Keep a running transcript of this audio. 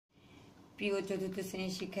প্রিয় চতুর্থ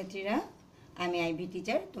শ্রেণীর শিক্ষার্থীরা, আমি আইভি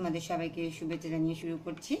টিচার তোমাদের সবাইকে শুভেচ্ছা জানিয়ে শুরু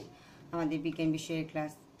করছি আমাদের বিজ্ঞান বিষয়ের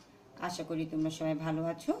ক্লাস। আশা করি তোমরা সবাই ভালো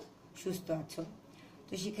আছো, সুস্থ আছো।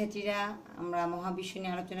 তো শিক্ষার্থীরা, আমরা মহাবিশ্ব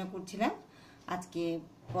নিয়ে আলোচনা করছিলাম। আজকে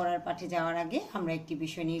পড়ার পাঠে যাওয়ার আগে আমরা একটি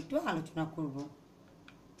বিষয় নিয়ে একটু আলোচনা করব।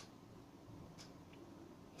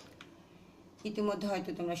 ইতিমধ্যে হয়তো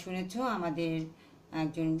তোমরা শুনেছ আমাদের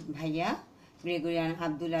একজন ভাইয়া গ্রেগরিয়ান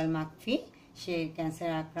আব্দুল আল মাকফি, সে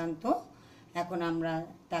ক্যান্সার আক্রান্ত। এখন আমরা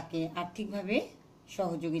তাকে আর্থিকভাবে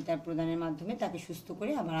সহযোগিতা প্রদানের মাধ্যমে তাকে সুস্থ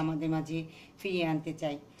করে আবার আমাদের মাঝে ফিরিয়ে আনতে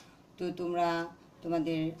চাই। তো তোমরা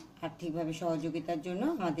তোমাদের আর্থিকভাবে সহযোগিতার জন্য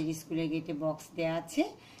আমাদের স্কুলের গেটে বক্স দেওয়া আছে,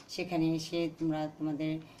 সেখানে এসে তোমরা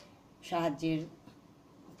তোমাদের সাহায্যের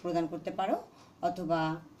প্রদান করতে পারো, অথবা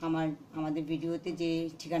আমাদের ভিডিওতে যে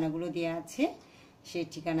ঠিকানাগুলো দেওয়া আছে সেই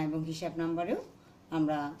ঠিকানা এবং হিসাব নাম্বারেও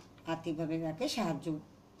আমরা আর্থিকভাবে তাকে সাহায্য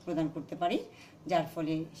প্রদান করতে পারি, যার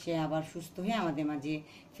ফলে সে আবার সুস্থ হয়ে আমাদের মাঝে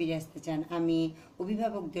ফিরে আসতে চান। আমি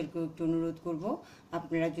অভিভাবকদেরকে একটু অনুরোধ করব,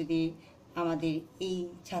 আপনারা যদি আমাদের এই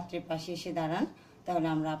ছাত্রের পাশে এসে দাঁড়ান তাহলে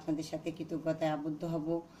আমরা আপনাদের সাথে কৃতজ্ঞতায় আবদ্ধ হব।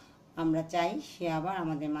 আমরা চাই সে আবার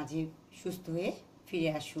আমাদের মাঝে সুস্থ হয়ে ফিরে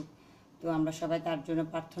আসুক। তো আমরা সবাই তার জন্য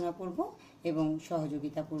প্রার্থনা করব এবং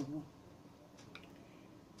সহযোগিতা করব।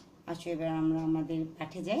 আসো এবার আমরা আমাদের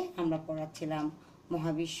পাঠে যাই। আমরা পড়াচ্ছিলাম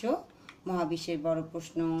মহাবিশ্বের বড়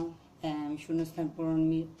প্রশ্ন, শূন্যস্থান পূরণ,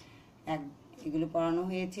 এগুলো পড়ানো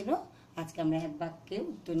হয়েছিল। আজকে আমরা এক বাক্যে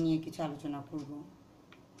উত্তর নিয়ে কিছু আলোচনা করব।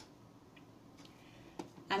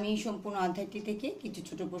 আমি সম্পূর্ণ অধ্যায়টি থেকে কিছু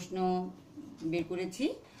ছোট প্রশ্ন বের করেছি।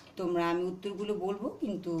 আমি উত্তরগুলো বলবো,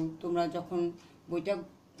 কিন্তু তোমরা যখন বইটা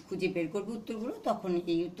খুঁজে বের করবে উত্তরগুলো, তখন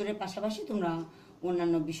এই উত্তরের পাশাপাশি তোমরা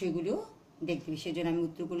অন্যান্য বিষয়গুলো দেখবে। সেজন্য আমি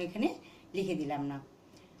উত্তরগুলো এখানে লিখে দিলাম না।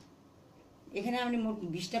 এখানে আমি মোট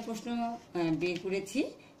 20টা প্রশ্ন বের করেছি,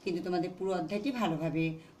 কিন্তু তোমাদের পুরো অধ্যায়টি ভালোভাবে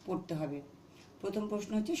পড়তে হবে। প্রথম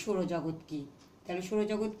প্রশ্ন হচ্ছে সৌরজগৎ কি? তাহলে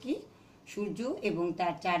সৌরজগৎ কি? সূর্য এবং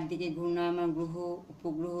তার চারদিকে ঘূর্ণায়মান গ্রহ,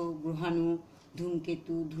 উপগ্রহ, গ্রহাণু,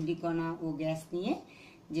 ধূমকেতু, ধূলিকণা ও গ্যাস নিয়ে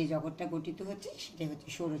যে জগৎটা গঠিত হচ্ছে সেটাই হচ্ছে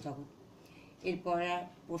সৌরজগৎ। এরপর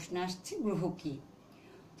প্রশ্ন আসছে গ্রহ কি?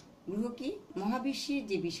 গ্রহ কি? মহাবিশ্বের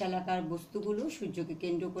যে বিশালাকার বস্তুগুলো সূর্যকে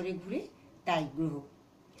কেন্দ্র করে ঘুরে তাই গ্রহ।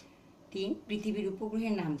 3. পৃথিবীর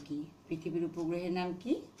উপগ্রহের নাম কি? পৃথিবীর উপগ্রহের নাম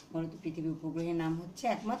কি? বলতো পৃথিবীর উপগ্রহের নাম হচ্ছে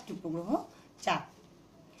একমাত্র উপগ্রহ চাঁদ।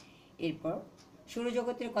 এরপর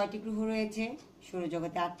সৌরজগতের কয়টি গ্রহ রয়েছে?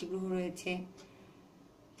 সৌরজগতে 8টি গ্রহ রয়েছে।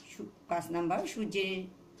 5 নাম্বার,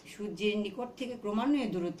 সূর্যের নিকট থেকে ক্রমান্বয়ে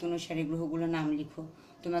দূরত্ব অনুসারে গ্রহগুলোর নাম লিখো।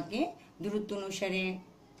 তোমাকে দূরত্ব অনুসারে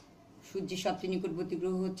সূর্যের সবচেয়ে নিকটবর্তী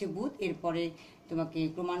গ্রহ হচ্ছে বুধ, এরপরে তোমাকে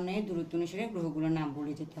ক্রমান্বয়ে দূরত্ব অনুসারে গ্রহগুলোর নাম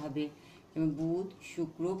বলে যেতে হবে। বুধ,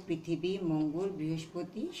 শুক্র, পৃথিবী, মঙ্গল,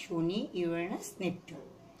 বৃহস্পতি, শনি, ইউরেনাস, নেপচুন।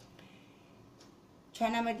 6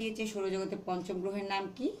 নাম্বার দিয়েছে সৌরজগতের পঞ্চম গ্রহের নাম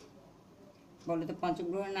কি? বলতো পঞ্চম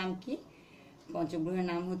গ্রহের নাম কি? পঞ্চম গ্রহের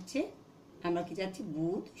নাম হচ্ছে, আমরা কি যাচ্ছি,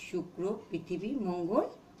 বুধ, শুক্র, পৃথিবী, মঙ্গল,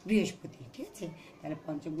 বৃহস্পতি। ঠিক আছে, তাহলে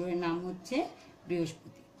পঞ্চম গ্রহের নাম হচ্ছে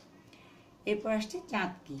বৃহস্পতি। এরপর আসছে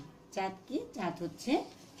চাঁদ কি? চাঁদ কি? চাঁদ হচ্ছে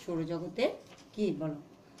সৌরজগতের কি? বলো।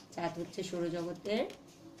 চাঁদ হচ্ছে সৌরজগতের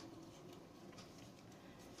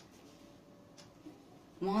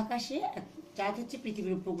মহাকাশে, চাঁদ হচ্ছে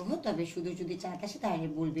পৃথিবীর উপগ্রহ। তবে শুধু যদি চাঁদ আসে তাহলে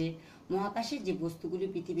বলবে মহাকাশে যে বস্তুগুলি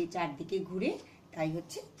পৃথিবীর চারদিকে ঘুরে তাই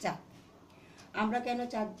হচ্ছে চাঁদ। আমরা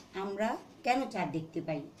কেন চাঁদ দেখতে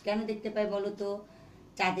পাই? কেন দেখতে পাই বলো তো?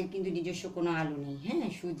 চাঁদের কিন্তু নিজস্ব কোনো আলো নেই। হ্যাঁ,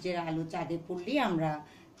 সূর্যের আলো চাঁদে পড়লেই আমরা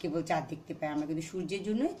কেবল চাঁদ দেখতে পাই। আমরা কিন্তু সূর্যের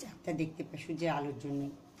জন্যই চাঁদটা দেখতে পাই, সূর্যের আলোর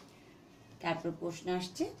জন্যই। তারপর প্রশ্ন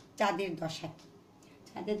আসছে চাঁদের দশা কি?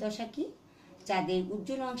 চাঁদের দশা কি? চাঁদের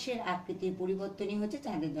উজ্জ্বল অংশের আকৃতির পরিবর্তনই হচ্ছে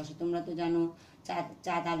চাঁদের দশা। তোমরা তো জানো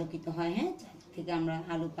চাঁদ আলোকিত হয়, হ্যাঁ, চাঁদ থেকে আমরা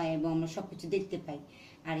আলো পাই এবং আমরা সবকিছু দেখতে পাই।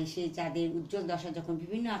 আর সেই চাঁদের উজ্জ্বল দশা যখন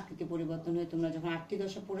বিভিন্ন আকৃতি পরিবর্তন হয়ে, তোমরা যখন 8টি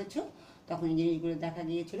দশা পড়েছ তখন এই জিনিসগুলো দেখা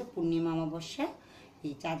গিয়েছিল। পূর্ণিমা, অমাবস্যা,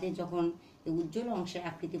 এই চাঁদের যখন উজ্জ্বল অংশের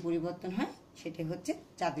আকৃতি পরিবর্তন হয় সেটাই হচ্ছে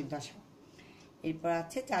চাঁদের দশা। এরপর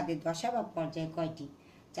আছে চাঁদের দশা বা পর্যায় কয়টি?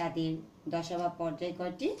 চাঁদের দশা বা পর্যায়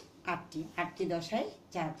কয়টি? 8টি দশায়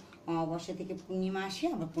চাঁদ অমাবস্যা থেকে পূর্ণিমা আসে,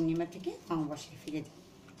 আবার পূর্ণিমা থেকে অমাবস্যায় ফিরে যায়।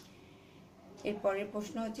 এরপরের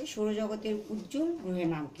প্রশ্ন হচ্ছে সৌরজগতের উজ্জ্বল গ্রহের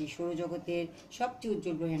নাম কি? সৌরজগতের সবচেয়ে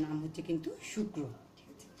উজ্জ্বল গ্রহের নাম হচ্ছে কিন্তু শুক্র। ঠিক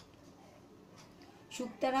আছে,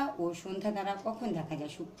 শুকতারা ও সন্ধ্যা তারা কখন দেখা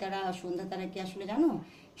যায়? শুকতারা আর সন্ধ্যা তারা কি আসলে জানো?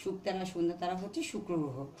 শুকতারা, সন্ধ্যা তারা হচ্ছে শুক্র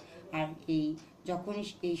গ্রহ। আর যখন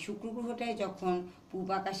এই শুক্র গ্রহটায় যখন পূব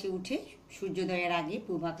আকাশে উঠে, সূর্যোদয়ের আগে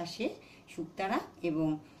পূব আকাশে শুকতারা এবং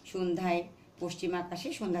সন্ধ্যায় পশ্চিম আকাশে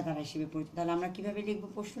সন্ধ্যা তারা হিসেবে পরিচিত। তাহলে আমরা কিভাবে লিখবো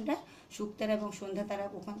প্রশ্নটা? শুকতারা এবং সন্ধ্যা তারা,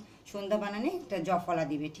 কখন সন্ধ্যা বানানে একটা জফলা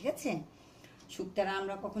দিবে। ঠিক আছে, শুকতারা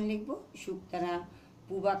আমরা কখন লিখব? শুকতারা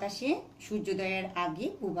পূব আকাশে সূর্যোদয়ের আগে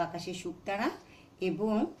পূব আকাশে শুকতারা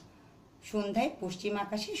এবং সন্ধ্যায় পশ্চিম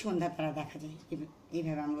আকাশে সন্ধ্যা তারা দেখা যায়।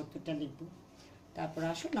 এইভাবে আমরা উত্তরটা লিখব। তারপর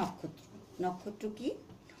আসো নক্ষত্র। নক্ষত্র কি?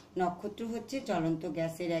 নক্ষত্র হচ্ছে জ্বলন্ত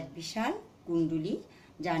গ্যাসের এক বিশাল কুণ্ডলী,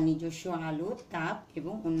 যার নিজস্ব আলো, তাপ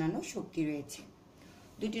এবং অন্যান্য শক্তি রয়েছে।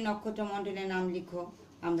 দুটি নক্ষত্রমণ্ডলের নাম লিখো।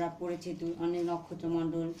 আমরা পড়েছি অনেক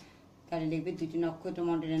নক্ষত্রমণ্ডল, তাহলে লিখবে দুটি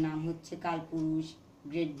নক্ষত্রমণ্ডলের নাম হচ্ছে কালপুরুষ,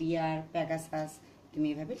 গ্রেট বিয়ার, প্যাগাসাস। তুমি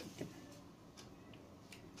এভাবে লিখতে পারো।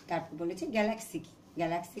 তারপর বলেছে গ্যালাক্সি কি?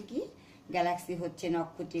 গ্যালাক্সি কি? গ্যালাক্সি হচ্ছে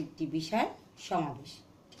নক্ষত্রের একটি বিশাল সমাবেশ।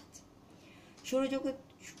 সৌরজগৎ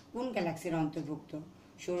কোন গ্যালাক্সির অন্তর্ভুক্ত?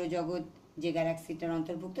 সৌরজগৎ যে গ্যালাক্সিটার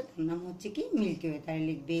অন্তর্ভুক্ত তার নাম হচ্ছে কি? Milky way. তাহলে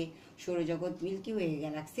লিখবে সৌরজগৎ মিল্কি ওয়ে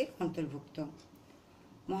গ্যালাক্সির অন্তর্ভুক্ত।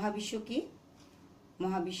 মহাবিশ্ব কি?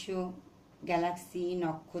 মহাবিশ্ব গ্যালাক্সি,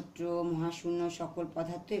 নক্ষত্র, মহাশূন্য, সকল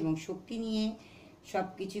পদার্থ এবং শক্তি নিয়ে সব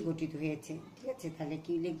কিছু গঠিত হয়েছে। ঠিক আছে, তাহলে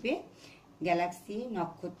কি লিখবে? গ্যালাক্সি,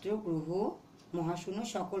 নক্ষত্র, গ্রহ, মহাশূন্য,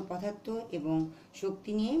 সকল পদার্থ এবং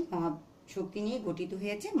শক্তি নিয়ে গঠিত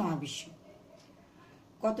হয়েছে মহাবিশ্ব।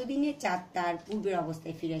 কতদিনে চাঁদ তার পূর্বের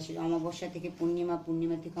অবস্থায় ফিরে আসে? অমাবস্যা থেকে পূর্ণিমা,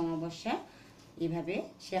 পূর্ণিমা থেকে অমাবস্যা, এভাবে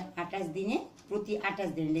সে 28 দিনে, প্রতি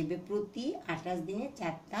 28 দিনে লিখবে, প্রতি 28 দিনে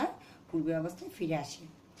চাঁদ তার পূর্বের অবস্থায় ফিরে আসে।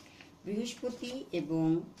 বৃহস্পতি এবং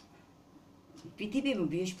পৃথিবী এবং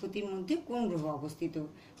বৃহস্পতির মধ্যে কোন গ্রহ অবস্থিত?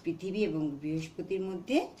 পৃথিবী এবং বৃহস্পতির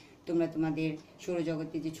মধ্যে তোমরা তোমাদের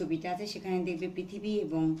সৌরজগতে যে ছবিটা আছে সেখানে দেখবে পৃথিবী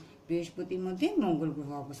এবং বৃহস্পতির মধ্যে মঙ্গল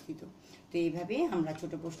গ্রহ অবস্থিত। তো এইভাবে আমরা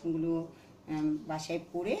ছোট প্রশ্নগুলো বাসায়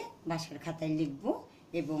পড়ে বাসার খাতায় লিখব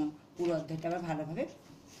এবং পুরো অধ্যায়টা আবার ভালোভাবে।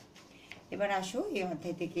 এবার আসো, এই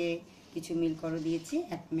অধ্যায় থেকে কিছু মিল করো দিয়েছি,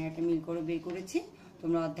 আমি একটা মিল করো বের করেছি।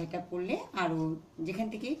 তোমরা অধ্যায়টা পড়লে আরও যেখান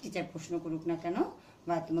থেকে টিচার প্রশ্ন করুক না কেন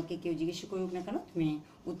বা তোমাকে কেউ জিজ্ঞেস করুক না কেন, তুমি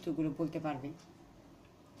উত্তরগুলো বলতে পারবে।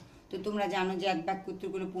 তো তোমরা জানো যে এক বাক্য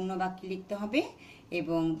উত্তরগুলো পূর্ণ বাক্যে লিখতে হবে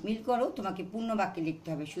এবং মিল করো তোমাকে পূর্ণ বাক্যে লিখতে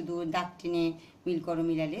হবে, শুধু দাগ টেনে মিল করো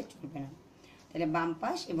মিলালে চলবে না। তাহলে বাম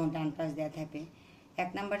পাশ এবং ডান পাশ দেওয়া থাকবে। 1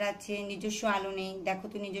 নাম্বার আছে নিজস্ব আলো নেই। দেখো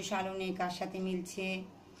তো নিজস্ব আলো নেই কার সাথে মিলছে?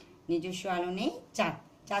 নিজস্ব আলো নেই চাঁদ।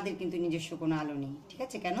 চাঁদের কিন্তু নিজস্ব কোনো আলো নেই। ঠিক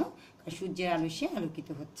আছে, কেন? কারণ সূর্যের আলো সে আলোকিত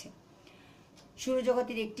হচ্ছে।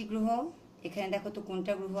 সৌরজগতের একটি গ্রহ, এখানে দেখো তো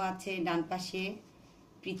কোনটা গ্রহ আছে? ডান পাশে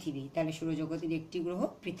পৃথিবী, তাহলে সৌরজগতের একটি গ্রহ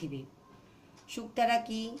পৃথিবী। শুকতারা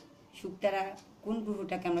কি? শুকতারা কোন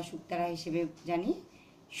গ্রহটাকে আমরা শুকতারা হিসেবে জানি?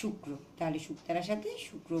 শুক্র, তাহলে শুকতারার সাথে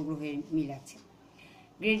শুক্র গ্রহের মিল আছে।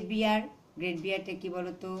 গ্রেট বিয়ার, গ্রেট বিয়ারটা কি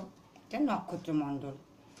বলতো? একটা নক্ষত্রমণ্ডল।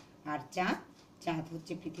 আর চাঁদ, চাঁদ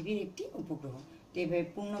হচ্ছে পৃথিবীর একটি উপগ্রহ। তো এইভাবে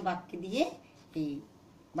পূর্ণ বাক্যে দিয়ে এই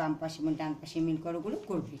বাম পাশে এবং ডান পাশে মিল করোগুলো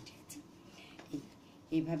করবে। ঠিক আছে,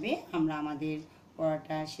 এইভাবে আমরা আমাদের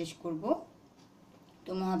পড়াটা শেষ করব।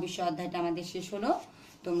 তো মহাবিশ্ব অধ্যায়টা আমাদের শেষ হলো।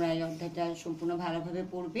 তোমরা এই অধ্যায়টা সম্পূর্ণ ভালোভাবে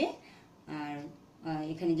পড়বে। আর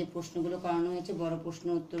এখানে যে প্রশ্নগুলো করানো হয়েছে, বড় প্রশ্ন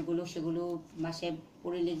উত্তরগুলো, সেগুলো বাসায়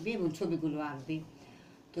পড়ে লিখবে এবং ছবিগুলো আঁকবে।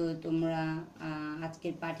 তো তোমরা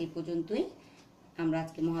আজকের পাঠ এই পর্যন্তই। আমরা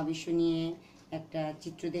আজকে মহাবিশ্ব নিয়ে একটা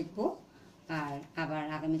চিত্র দেখব, আর আবার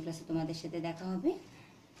আগামী ক্লাসে তোমাদের সাথে দেখা হবে।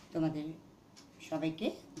 তোমাদের সবাইকে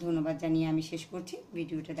ধন্যবাদ জানিয়ে আমি শেষ করছি।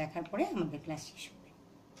 ভিডিওটা দেখার পরে আমাদের ক্লাস শেষ হবে।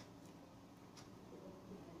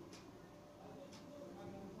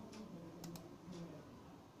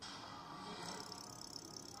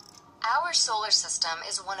 Our solar system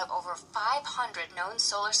is one of over 500 known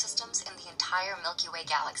solar systems in the entire Milky Way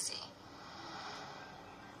galaxy.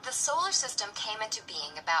 The solar system came into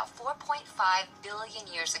being about 4.5 billion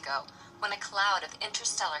years ago when a cloud of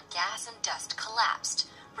interstellar gas and dust collapsed,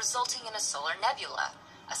 resulting in a solar nebula,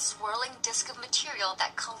 a swirling disk of material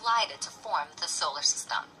that collided to form the solar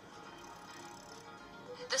system.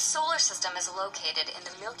 The solar system is located in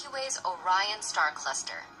the Milky Way's Orion star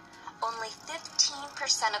cluster. Only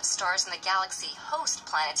 15% of stars in the galaxy host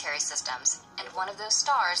planetary systems, and one of those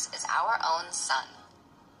stars is our own sun.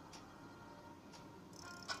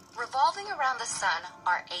 Revolving around the sun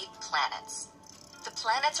are 8 planets. The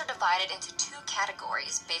planets are divided into 2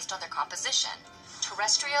 categories based on their composition: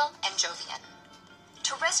 terrestrial and Jovian.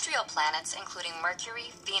 Terrestrial planets, including Mercury,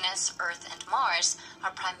 Venus, Earth, and Mars,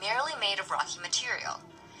 are primarily made of rocky material.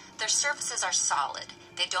 Their surfaces are solid,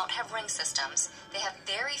 they don't have ring systems, they have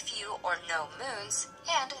very few or no moons,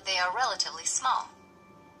 and they are relatively small.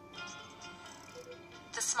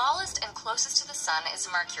 The smallest and closest to the sun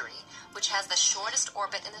is Mercury, which has the shortest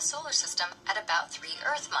orbit in the solar system at about 3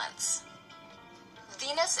 Earth months.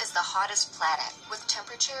 Venus is the hottest planet, with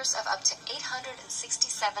temperatures of up to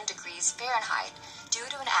 867 degrees Fahrenheit due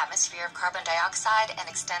to an atmosphere of carbon dioxide and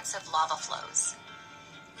extensive lava flows.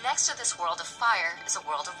 Next to this world of fire is a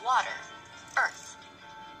world of water. Earth.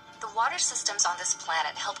 The water systems on this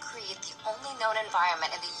planet help create the only known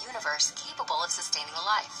environment in the universe capable of sustaining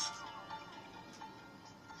life.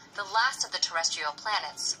 The last of the terrestrial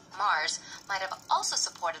planets, Mars, might have also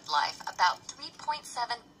supported life about 3.7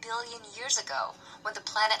 billion years ago, when the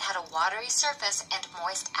planet had a watery surface and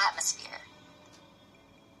moist atmosphere.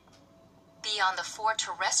 Beyond the 4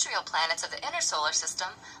 terrestrial planets of the inner solar system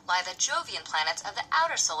lie the Jovian planets of the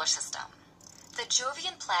outer solar system. The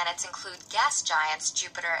Jovian planets include gas giants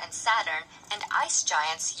Jupiter and Saturn and ice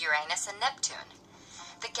giants Uranus and Neptune.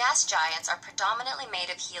 The gas giants are predominantly made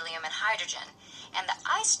of helium and hydrogen, and the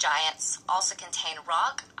ice giants also contain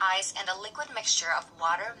rock, ice, and a liquid mixture of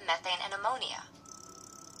water, methane, and ammonia.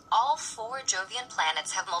 All 4 Jovian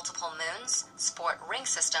planets have multiple moons, sport ring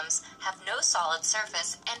systems, have no solid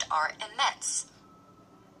surface, and are immense.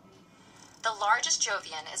 The largest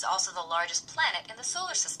Jovian is also the largest planet in the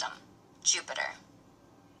solar system, Jupiter.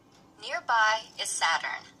 Nearby is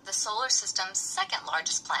Saturn, the solar system's second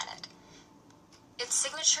largest planet. Its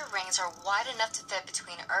signature rings are wide enough to fit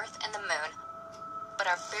between Earth and the Moon, but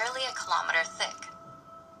are barely a kilometer thick.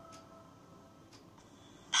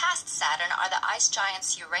 Past Saturn are the ice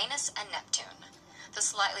giants Uranus and Neptune. The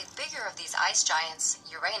slightly bigger of these ice giants,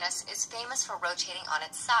 Uranus, is famous for rotating on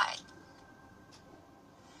its side.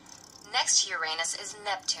 Next to Uranus is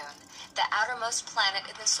Neptune, the outermost planet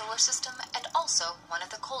in the solar system and also one of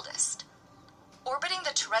the coldest. Orbiting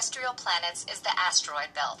the terrestrial planets is the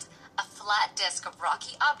asteroid belt, a flat disk of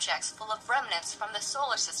rocky objects full of remnants from the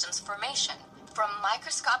solar system's formation, from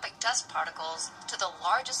microscopic dust particles to the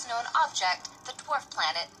largest known object, the dwarf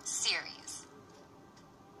planet Ceres.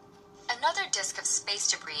 Another disk of space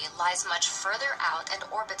debris lies much further out and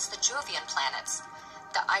orbits the Jovian planets,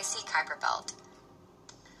 the icy Kuiper Belt.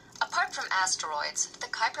 Apart from asteroids, the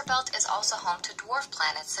Kuiper Belt is also home to dwarf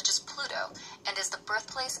planets such as Pluto and is the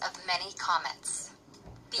birthplace of many comets.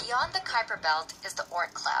 Beyond the Kuiper Belt is the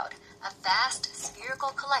Oort cloud, a vast spherical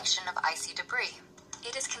collection of icy debris.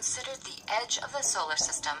 It is considered the edge of the solar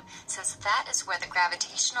system since that is where the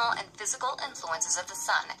gravitational and physical influences of the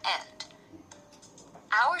sun end.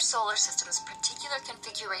 Our solar system's particular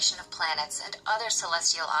configuration of planets and other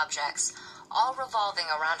celestial objects, all revolving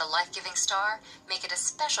around a life-giving star, make it a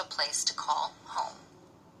special place to call home.